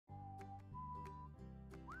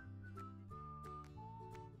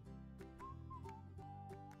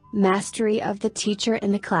Mastery of the teacher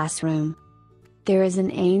in the classroom. There is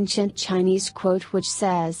an ancient Chinese quote which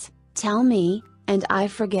says, "Tell me, and I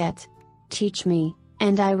forget. Teach me,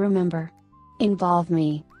 and I remember. Involve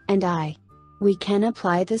me, and I." We can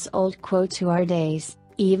apply this old quote to our days,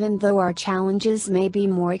 even though our challenges may be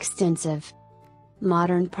more extensive.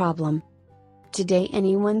 Modern problem. Today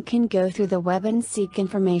anyone can go through the web and seek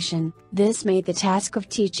information. This made the task of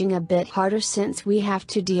teaching a bit harder since we have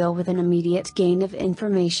to deal with an immediate gain of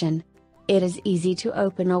information. It is easy to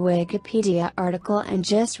open a Wikipedia article and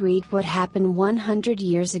just read what happened 100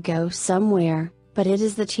 years ago somewhere, but it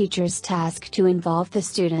is the teacher's task to involve the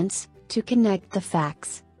students, to connect the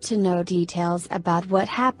facts, to know details about what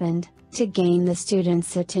happened, to gain the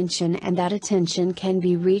students' attention, and that attention can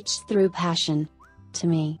be reached through passion. To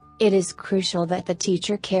me, it is crucial that the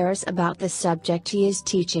teacher cares about the subject he is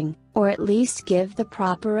teaching, or at least give the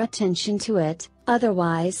proper attention to it.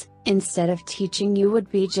 Otherwise, instead of teaching, you would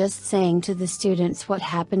be just saying to the students what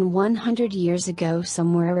happened 100 years ago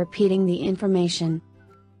somewhere, repeating the information.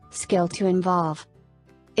 Skill to involve.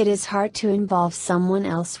 It is hard to involve someone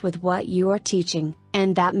else with what you are teaching,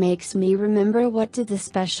 and that makes me remember what the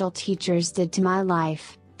special teachers did to my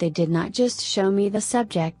life. They did not just show me the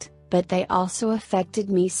subject, but they also affected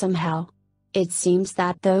me somehow. It seems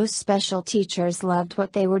that those special teachers loved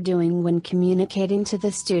what they were doing when communicating to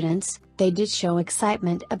the students. They did show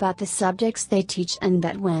excitement about the subjects they teach, and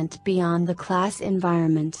that went beyond the class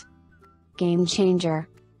environment. Game changer.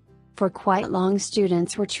 For quite long,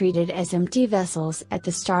 students were treated as empty vessels at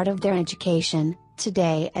the start of their education.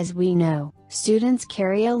 Today, as we know, students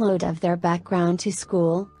carry a load of their background to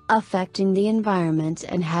school, affecting the environment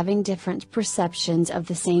and having different perceptions of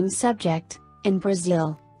the same subject. In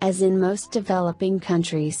Brazil, as in most developing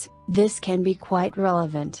countries, this can be quite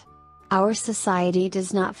relevant. Our society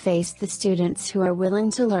does not face the students who are willing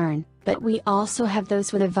to learn, but we also have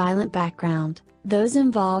those with a violent background, those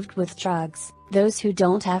involved with drugs, those who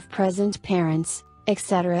don't have present parents,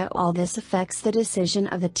 etc. All this affects the decision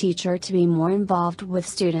of the teacher to be more involved with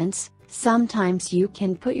students. Sometimes you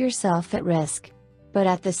can put yourself at risk. But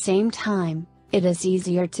at the same time, it is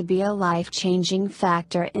easier to be a life-changing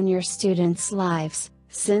factor in your students' lives,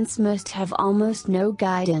 since most have almost no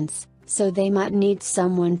guidance, so they might need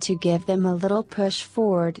someone to give them a little push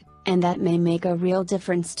forward, and that may make a real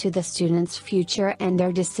difference to the students' future and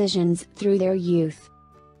their decisions through their youth.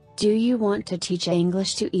 Do you want to teach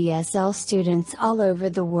English to ESL students all over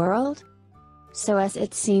the world? So as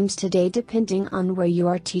it seems today, depending on where you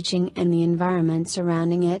are teaching and the environment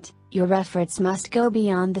surrounding it, your efforts must go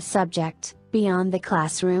beyond the subject, beyond the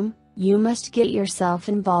classroom. You must get yourself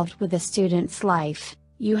involved with the student's life.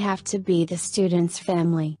 You have to be the student's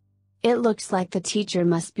family. It looks like the teacher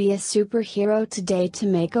must be a superhero today to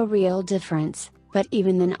make a real difference, but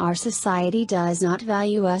even then our society does not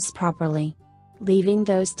value us properly. Leaving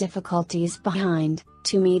those difficulties behind,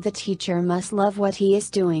 to me the teacher must love what he is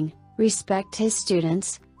doing, respect his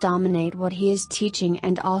students, dominate what he is teaching,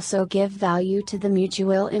 and also give value to the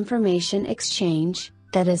mutual information exchange.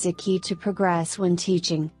 That is a key to progress when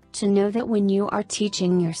teaching, to know that when you are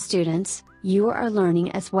teaching your students, you are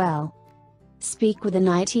learning as well. Speak with an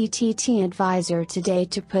ITTT advisor today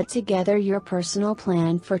to put together your personal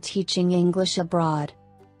plan for teaching English abroad.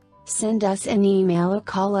 Send us an email or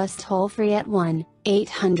call us toll-free at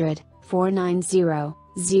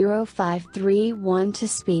 1-800-490-0531 to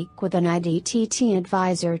speak with an ITTT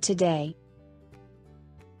advisor today.